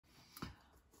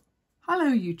Hello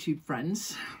YouTube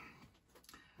friends.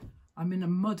 I'm in a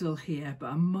muddle here,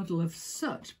 but a muddle of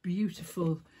such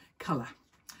beautiful colour.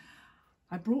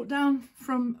 I brought down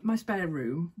from my spare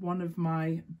room one of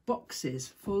my boxes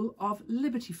full of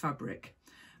Liberty fabric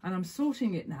and I'm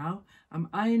sorting it now. I'm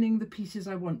ironing the pieces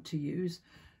I want to use.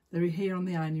 They're here on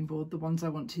the ironing board, the ones I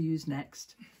want to use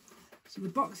next. So the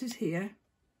box is here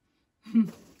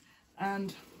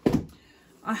and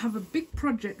I have a big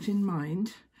project in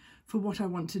mind for what I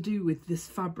want to do with this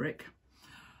fabric.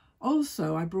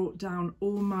 Also, I brought down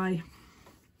all my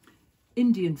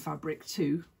Indian fabric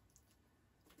too.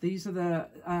 These are the,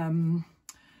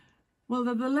 well,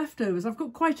 they're the leftovers. I've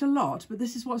got quite a lot, but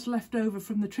this is what's left over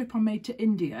from the trip I made to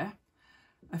India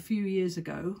a few years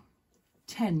ago,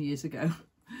 10 years ago,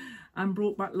 and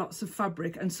brought back lots of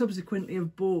fabric, and subsequently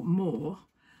have bought more.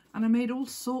 And I made all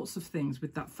sorts of things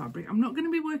with that fabric. I'm not going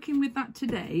to be working with that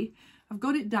today. I've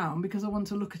got it down because I want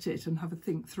to look at it and have a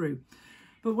think through.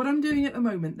 But what I'm doing at the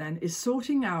moment then is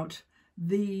sorting out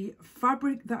the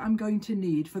fabric that I'm going to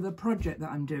need for the project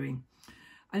that I'm doing.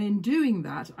 And in doing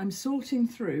that, I'm sorting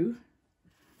through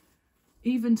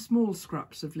even small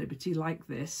scraps of Liberty like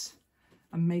this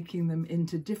and making them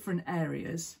into different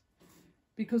areas,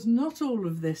 because not all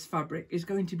of this fabric is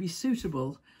going to be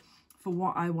suitable for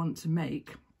what I want to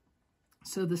make.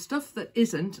 So the stuff that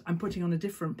isn't, I'm putting on a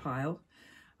different pile,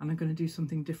 and I'm going to do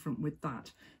something different with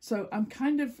that. So I'm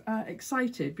kind of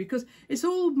excited because it's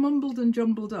all mumbled and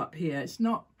jumbled up here. It's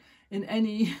not in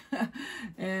any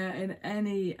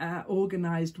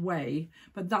organized way,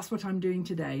 but that's what I'm doing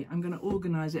today. I'm going to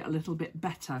organize it a little bit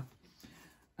better.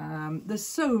 There's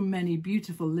so many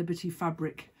beautiful Liberty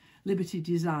fabric, Liberty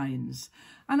designs,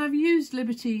 and I've used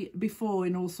Liberty before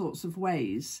in all sorts of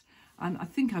ways. And I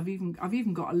think I've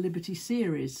even got a Liberty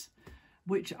series,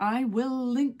 which I will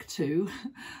link to,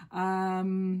 that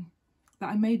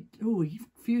I made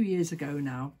a few year ago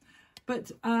now.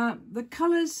 But the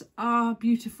colours are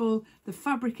beautiful. The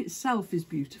fabric itself is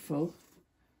beautiful.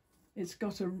 It's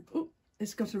got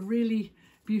a really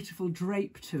beautiful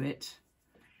drape to it.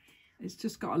 It's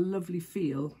just got a lovely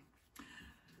feel.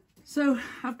 So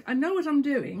I know what I'm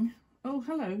doing. Oh,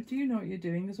 hello. Do you know what you're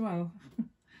doing as well?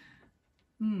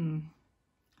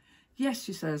 Yes,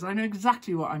 she says, I know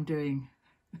exactly what I'm doing.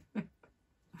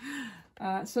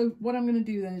 So what I'm going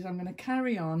to do then is I'm going to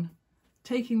carry on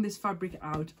taking this fabric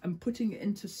out and putting it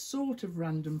into sort of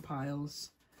random piles.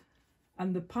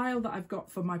 And the pile that I've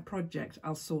got for my project,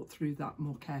 I'll sort through that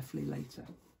more carefully later.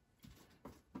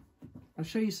 I'll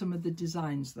show you some of the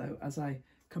designs though as I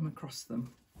come across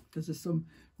them, because there's some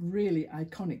really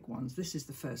iconic ones. This is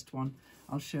the first one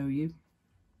I'll show you.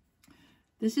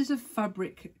 This is a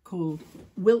fabric called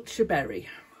Wiltshire Berry,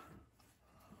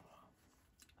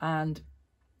 and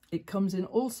it comes in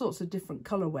all sorts of different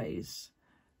colourways.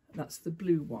 That's the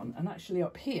blue one, and actually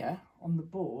up here on the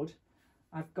board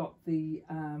I've got the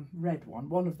red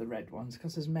one of the red ones,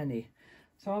 because there's many.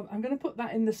 So I'm going to put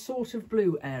that in the sort of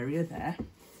blue area there,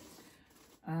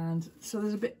 and so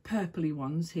there's a bit purpley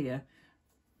ones here.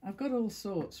 I've got all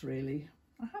sorts really.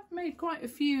 I have made quite a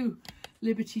few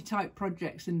Liberty type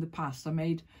projects in the past. I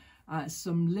made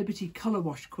some Liberty colour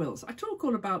wash quilts. I talk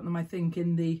all about them, I think,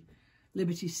 in the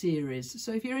Liberty series.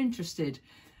 So if you're interested,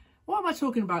 what am I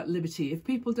talking about Liberty? If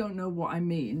people don't know what I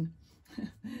mean,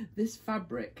 this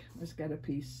fabric, let's get a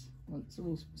piece. Well,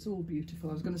 it's all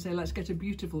beautiful. I was going to say let's get a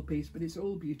beautiful piece, but it's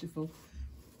all beautiful.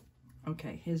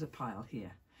 Okay, here's a pile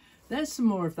here. There's some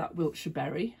more of that Wiltshire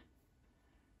Berry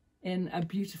in a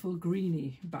beautiful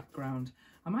greeny background.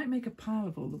 I might make a pile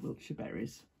of all the Wiltshire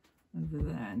berries over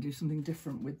there and do something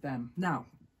different with them. Now,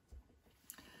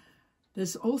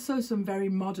 there's also some very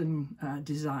modern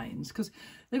designs, because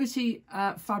Liberty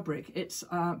fabric, it's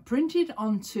printed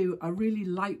onto a really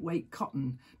lightweight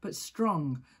cotton, but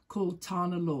strong, called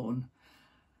Tana lawn.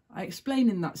 I explain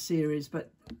in that series,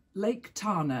 but Lake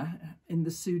Tana in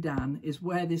the Sudan is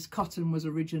where this cotton was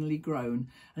originally grown,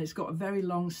 and it's got a very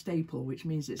long staple, which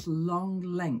means it's long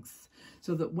length,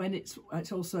 so that when it's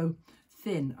also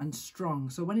thin and strong.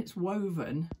 So when it's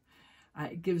woven,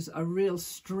 it gives a real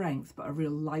strength, but a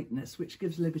real lightness, which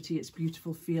gives Liberty its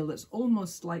beautiful feel that's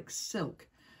almost like silk.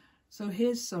 So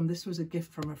here's some. This was a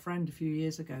gift from a friend a few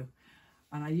years ago,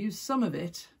 and I used some of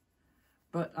it,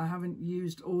 but I haven't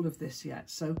used all of this yet.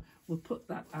 So we'll put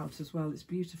that out as well. It's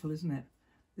beautiful, isn't it?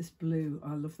 This blue,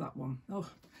 I love that one. Oh,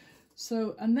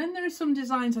 so, and then there are some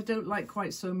designs I don't like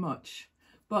quite so much,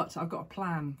 but I've got a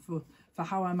plan for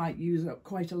how I might use up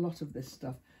quite a lot of this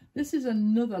stuff. This is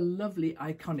another lovely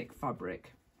iconic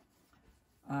fabric.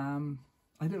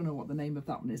 I don't know what the name of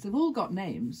that one is. They've all got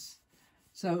names.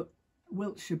 So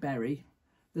Wiltshire Berry,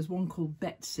 there's one called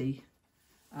Betsy,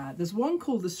 There's one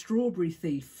called the Strawberry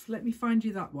Thief. Let me find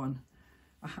you that one.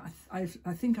 I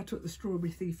think I took the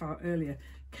Strawberry Thief out earlier.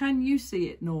 Can you see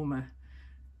it, Norma?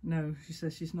 No, she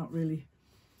says she's not really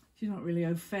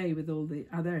au fait with all the...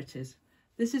 Ah, there it is.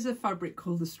 This is a fabric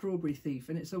called the Strawberry Thief,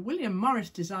 and it's a William Morris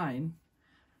design.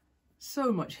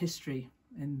 So much history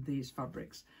in these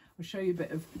fabrics. I'll show you a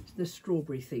bit of the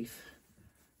Strawberry Thief.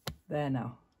 There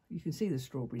now. You can see the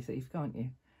Strawberry Thief, can't you?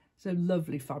 It's a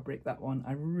lovely fabric, that one.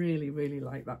 I really, really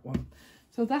like that one.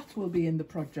 So that will be in the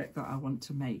project that I want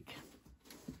to make.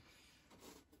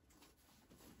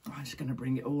 I'm just going to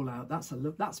bring it all out.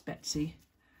 That's Betsy.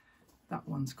 That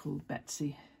one's called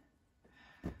Betsy.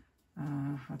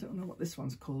 I don't know what this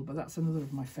one's called, but that's another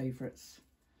of my favourites.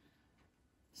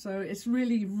 So it's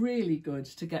really, really good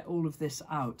to get all of this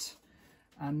out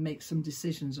and make some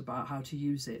decisions about how to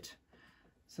use it.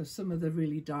 So some of the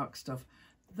really dark stuff.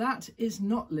 That is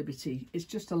not Liberty. It's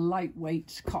just a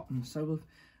lightweight cotton. So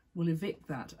we'll evict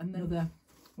that. Another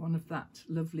one of that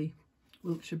lovely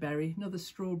Wiltshire Berry. Another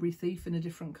Strawberry Thief in a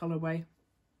different colourway.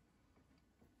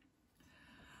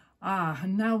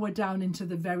 And now we're down into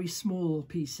the very small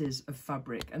pieces of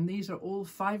fabric. And these are all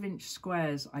 5-inch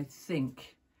squares, I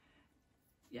think.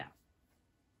 Yeah.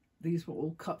 These were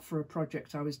all cut for a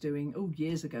project I was doing,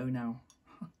 years ago now.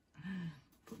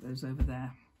 Put those over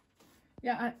there.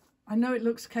 Yeah, I know it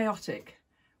looks chaotic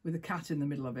with a cat in the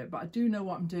middle of it, but I do know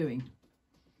what I'm doing.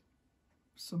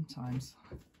 Sometimes.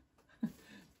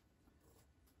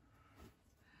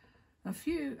 A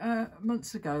few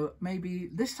months ago, maybe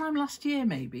this time last year,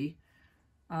 maybe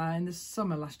in the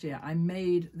summer last year, I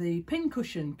made the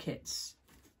pincushion kits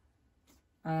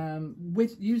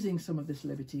with using some of this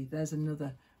Liberty. There's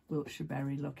another Wiltshire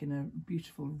Berry, look, in a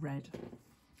beautiful red.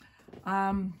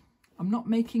 I'm not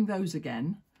making those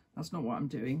again. That's not what I'm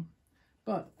doing,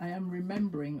 but I am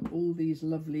remembering all these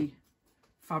lovely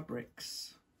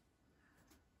fabrics.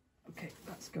 Okay,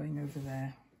 that's going over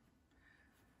there.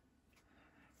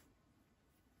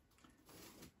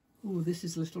 Oh, this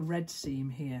is a little red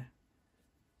seam here.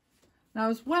 Now,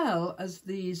 as well as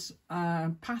these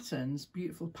patterns,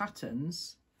 beautiful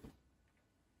patterns,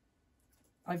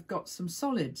 I've got some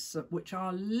solids, which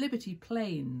are Liberty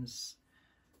plains.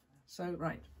 So,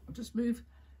 right, I'll just move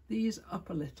these up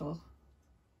a little.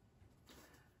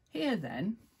 Here,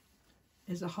 then,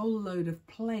 is a whole load of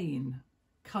plain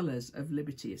colours of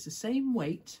Liberty. It's the same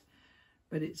weight,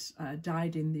 but it's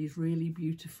dyed in these really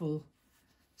beautiful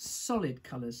solid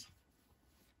colours,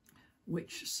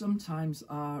 which sometimes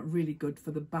are really good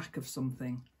for the back of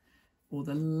something or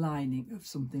the lining of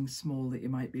something small that you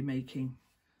might be making.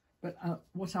 But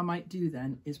what I might do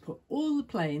then is put all the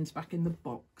plains back in the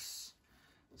box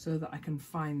so that I can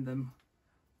find them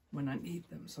when I need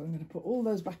them. So I'm going to put all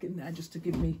those back in there just to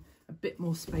give me a bit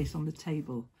more space on the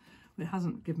table. It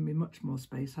hasn't given me much more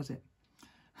space, has it?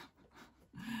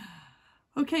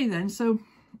 Okay then, so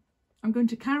I'm going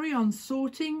to carry on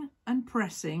sorting and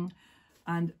pressing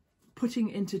and putting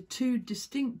into two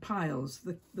distinct piles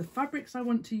the fabrics I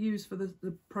want to use for the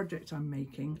project I'm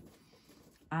making,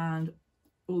 and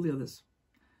all the others,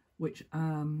 which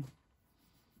I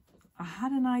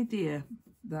had an idea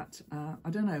that I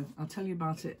don't know, I'll tell you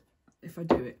about it if I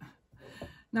do it.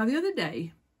 Now, the other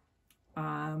day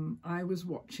I was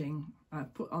watching, I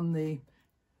put on the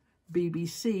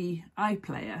BBC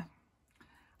iPlayer,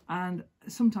 and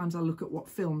sometimes I look at what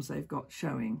films they've got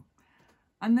showing,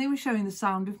 and they were showing The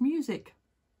Sound of Music.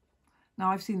 Now,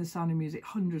 I've seen The Sound of Music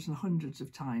hundreds and hundreds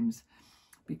of times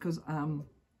because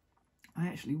I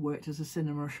actually worked as a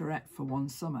cinema usherette for one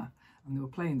summer, and they were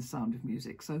playing The Sound of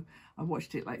Music, so I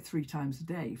watched it like 3 times a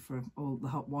day for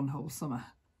one whole summer.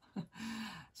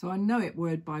 So I know it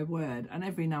word by word, and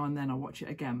every now and then I watch it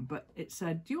again. But it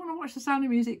said, "Do you want to watch The Sound of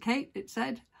Music, Kate?" It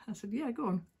said. I said, "Yeah, go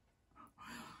on."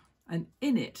 And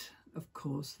in it, of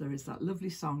course, there is that lovely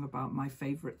song about my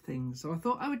favourite things. So I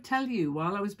thought I would tell you,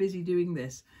 while I was busy doing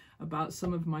this, about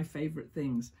some of my favourite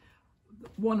things.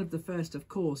 One of the first, of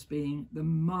course, being the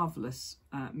marvellous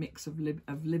mix of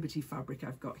Liberty fabric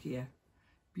I've got here.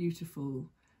 Beautiful,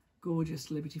 gorgeous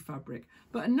Liberty fabric.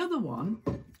 But another one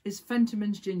is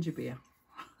Fentiman's ginger beer.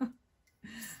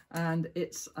 And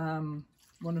it's one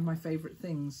of my favourite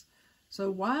things.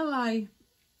 So while I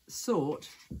sort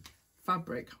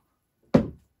fabric,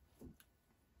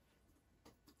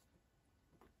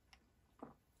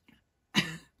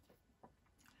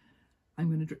 I'm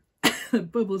going to drink.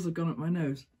 Bubbles have gone up my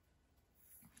nose.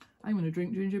 I'm going to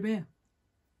drink ginger beer.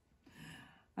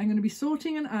 I'm going to be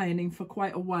sorting and ironing for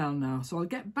quite a while now, so I'll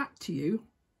get back to you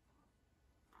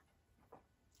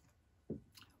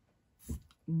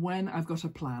when I've got a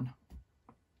plan.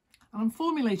 And I'm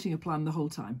formulating a plan the whole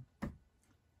time.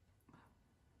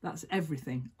 That's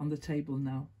everything on the table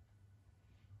now.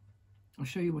 I'll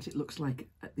show you what it looks like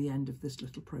at the end of this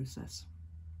little process.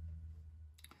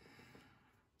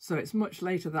 So it's much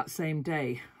later that same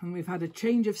day, and we've had a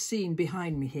change of scene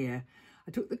behind me here.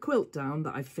 I took the quilt down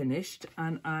that I finished,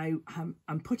 and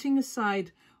I'm putting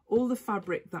aside all the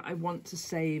fabric that I want to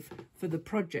save for the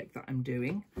project that I'm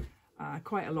doing.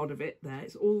 Quite a lot of it there.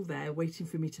 It's all there waiting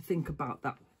for me to think about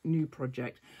that new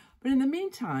project. But in the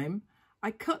meantime,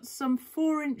 I cut some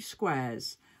 4-inch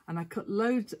squares, and I cut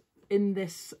loads in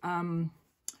this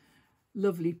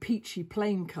lovely peachy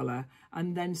plain colour,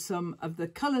 and then some of the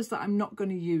colours that I'm not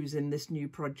going to use in this new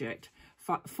project.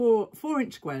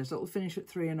 4-inch squares that will finish at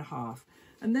 3.5,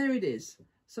 and there it is.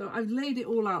 So I've laid it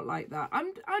all out like that.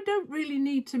 I don't really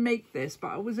need to make this,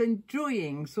 but I was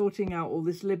enjoying sorting out all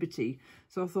this liberty.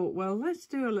 So I thought, well, let's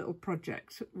do a little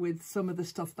project with some of the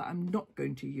stuff that I'm not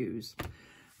going to use.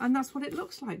 And that's what it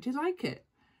looks like. Do you like it?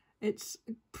 It's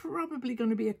probably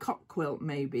going to be a cock quilt,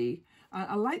 maybe.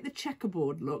 I like the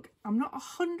checkerboard look. I'm not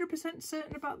 100%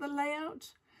 certain about the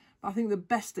layout, but I think the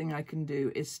best thing I can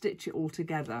do is stitch it all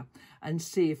together and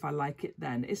see if I like it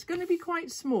then. It's going to be quite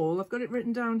small. I've got it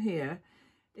written down here.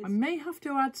 I may have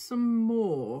to add some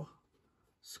more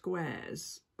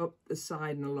squares up the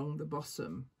side and along the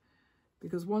bottom,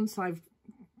 because once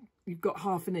you've got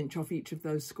 1/2 inch off each of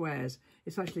those squares,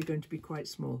 it's actually going to be quite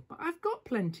small. But I've got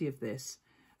plenty of these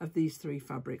 3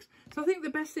 fabrics. So I think the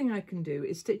best thing I can do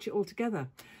is stitch it all together.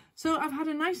 So I've had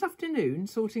a nice afternoon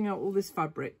sorting out all this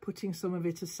fabric, putting some of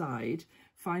it aside,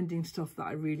 finding stuff that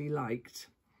I really liked.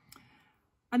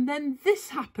 And then this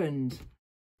happened.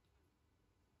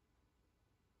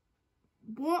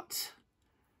 What?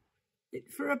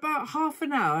 For about 1/2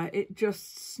 an hour, it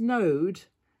just snowed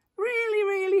really,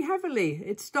 really heavily.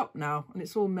 It's stopped now and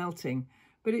it's all melting,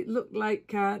 but it looked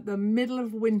like the middle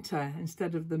of winter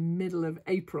instead of the middle of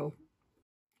April.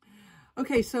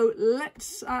 Okay, so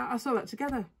let's, I'll sew that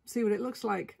together, see what it looks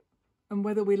like and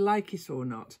whether we like it or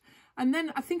not. And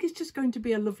then I think it's just going to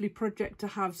be a lovely project to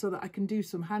have so that I can do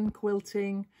some hand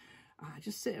quilting,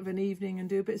 just sit of an evening and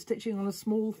do a bit of stitching on a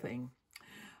small thing.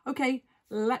 Okay,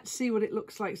 let's see what it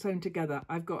looks like sewn together.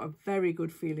 I've got a very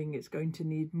good feeling it's going to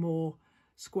need more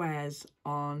squares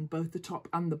on both the top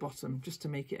and the bottom just to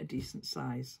make it a decent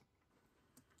size.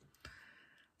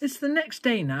 It's the next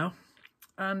day now,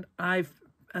 and I've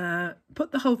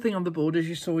put the whole thing on the board as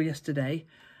you saw yesterday,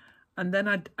 and then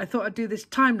I thought I'd do this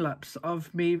time lapse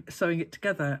of me sewing it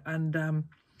together, and a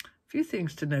few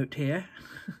things to note here.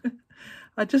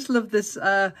 I just love this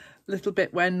little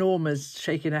bit where Norma's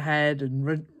shaking her head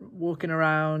and walking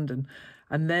around,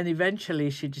 and then eventually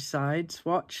she decides,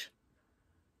 watch,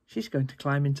 she's going to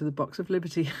climb into the box of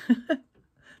Liberty.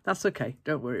 That's okay,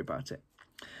 don't worry about it.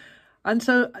 And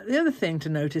so the other thing to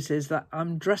notice is that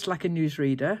I'm dressed like a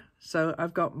newsreader. So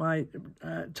I've got my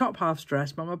top half's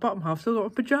dressed, but my bottom half still got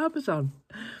my pyjamas on.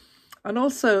 And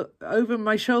also over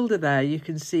my shoulder there, you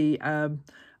can see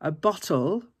a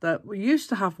bottle that we used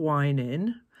to have wine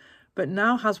in, but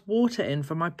now has water in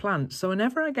for my plants. So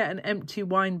whenever I get an empty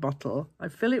wine bottle, I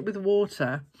fill it with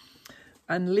water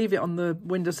and leave it on the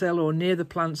windowsill or near the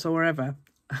plants or wherever,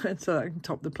 so I can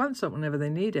top the plants up whenever they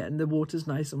need it, and the water's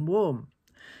nice and warm,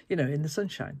 you know, in the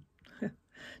sunshine.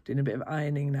 Doing a bit of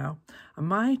ironing now. And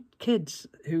my kids,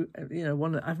 who, you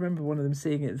know, I remember one of them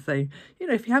seeing it and saying, you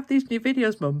know, if you have these new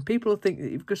videos, Mum, people will think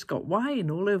that you've just got wine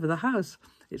all over the house.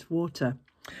 It's water.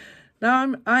 Now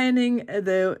I'm ironing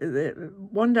the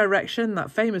One Direction,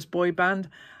 that famous boy band.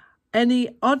 Any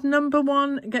odd number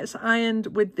one gets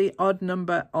ironed with the odd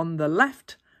number on the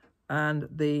left, and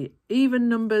the even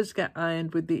numbers get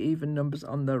ironed with the even numbers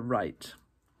on the right.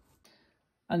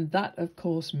 And that, of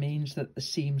course, means that the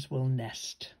seams will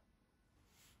nest.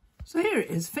 So here it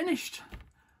is, finished.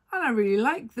 And I really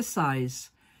like the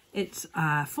size. It's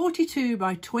 42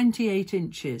 by 28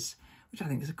 inches, which I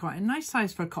think is quite a nice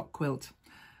size for a cock quilt.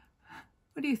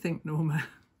 What do you think, Norma?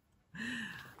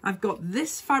 I've got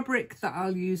this fabric that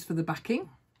I'll use for the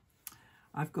backing.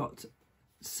 I've got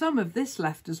some of this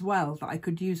left as well that I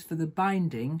could use for the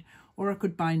binding, or I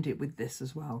could bind it with this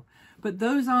as well. But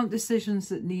those aren't decisions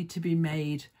that need to be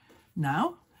made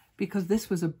now, because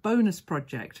this was a bonus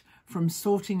project from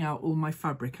sorting out all my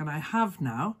fabric. And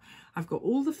I've got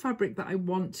all the fabric that I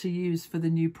want to use for the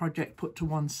new project put to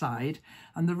one side,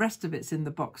 and the rest of it's in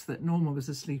the box that Norma was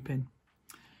asleep in.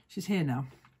 She's here now.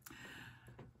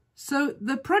 So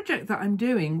the project that I'm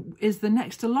doing is the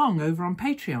next along over on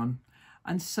Patreon.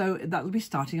 And so that will be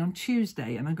starting on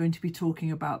Tuesday, and I'm going to be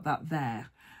talking about that there.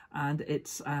 And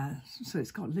it's so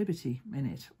it's got Liberty in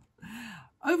it.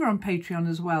 Over on Patreon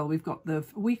as well, we've got the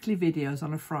weekly videos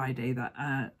on a Friday that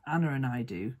Anna and I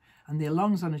do, and the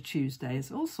alongs on a Tuesday.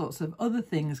 There's all sorts of other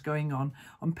things going on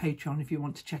Patreon if you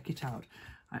want to check it out.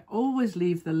 I always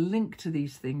leave the link to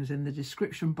these things in the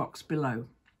description box below.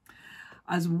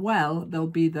 As well, there'll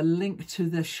be the link to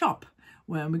the shop,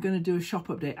 where we're going to do a shop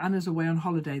update. Anna's away on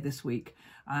holiday this week,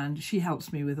 and she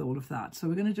helps me with all of that. So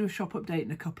we're going to do a shop update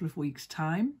in a couple of weeks'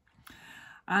 time.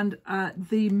 And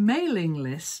the mailing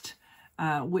list,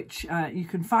 which you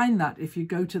can find that if you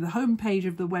go to the home page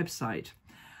of the website,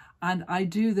 and I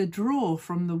do the draw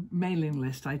from the mailing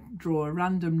list. I draw a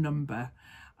random number,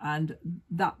 and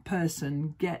that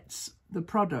person gets the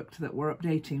product that we're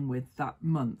updating with that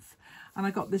month. And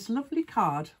I got this lovely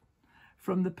card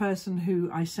from the person who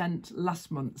I sent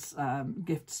last month's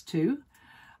gifts to,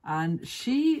 and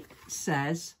she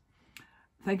says,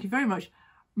 "Thank you very much,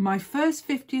 my first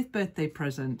 50th birthday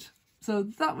present." So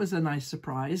that was a nice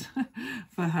surprise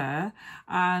for her,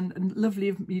 and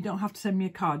lovely. You don't have to send me a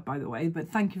card, by the way, but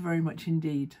thank you very much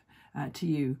indeed to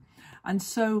you. And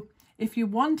so if you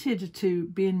wanted to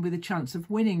be in with a chance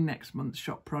of winning next month's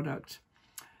shop product,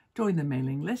 join the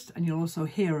mailing list, and you'll also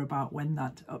hear about when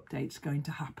that update's going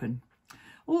to happen.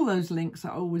 All those links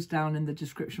are always down in the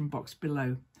description box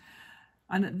below.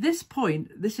 And at this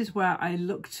point, this is where I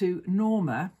look to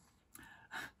Norma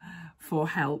for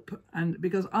help, and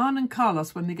because Arne and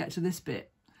Carlos, when they get to this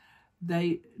bit,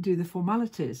 they do the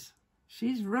formalities.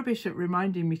 She's rubbish at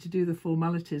reminding me to do the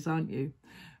formalities, aren't you?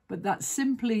 But that's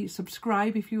simply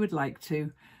subscribe if you would like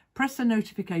to, press the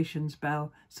notifications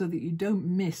bell so that you don't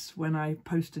miss when I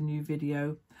post a new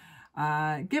video.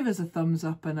 Give us a thumbs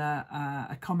up and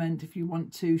a comment if you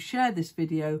want to, share this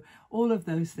video. All of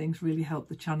those things really help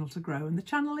the channel to grow, and the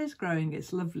channel is growing.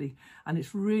 It's lovely, and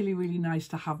it's really, really nice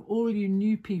to have all you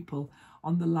new people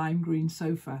on the lime green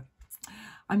sofa.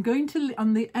 I'm going to,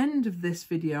 on the end of this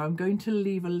video, I'm going to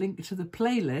leave a link to the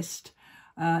playlist,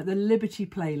 the Liberty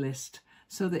playlist,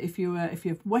 so that if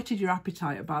you've whetted your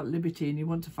appetite about Liberty and you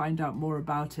want to find out more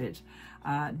about it,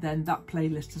 then that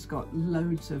playlist has got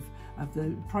loads of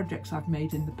the projects I've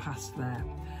made in the past there.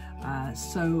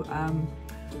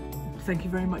 Thank you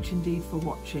very much indeed for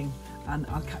watching, and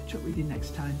I'll catch up with you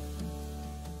next time.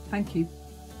 Thank you.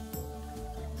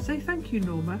 Say thank you,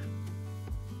 Norma,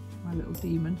 my little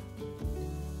demon.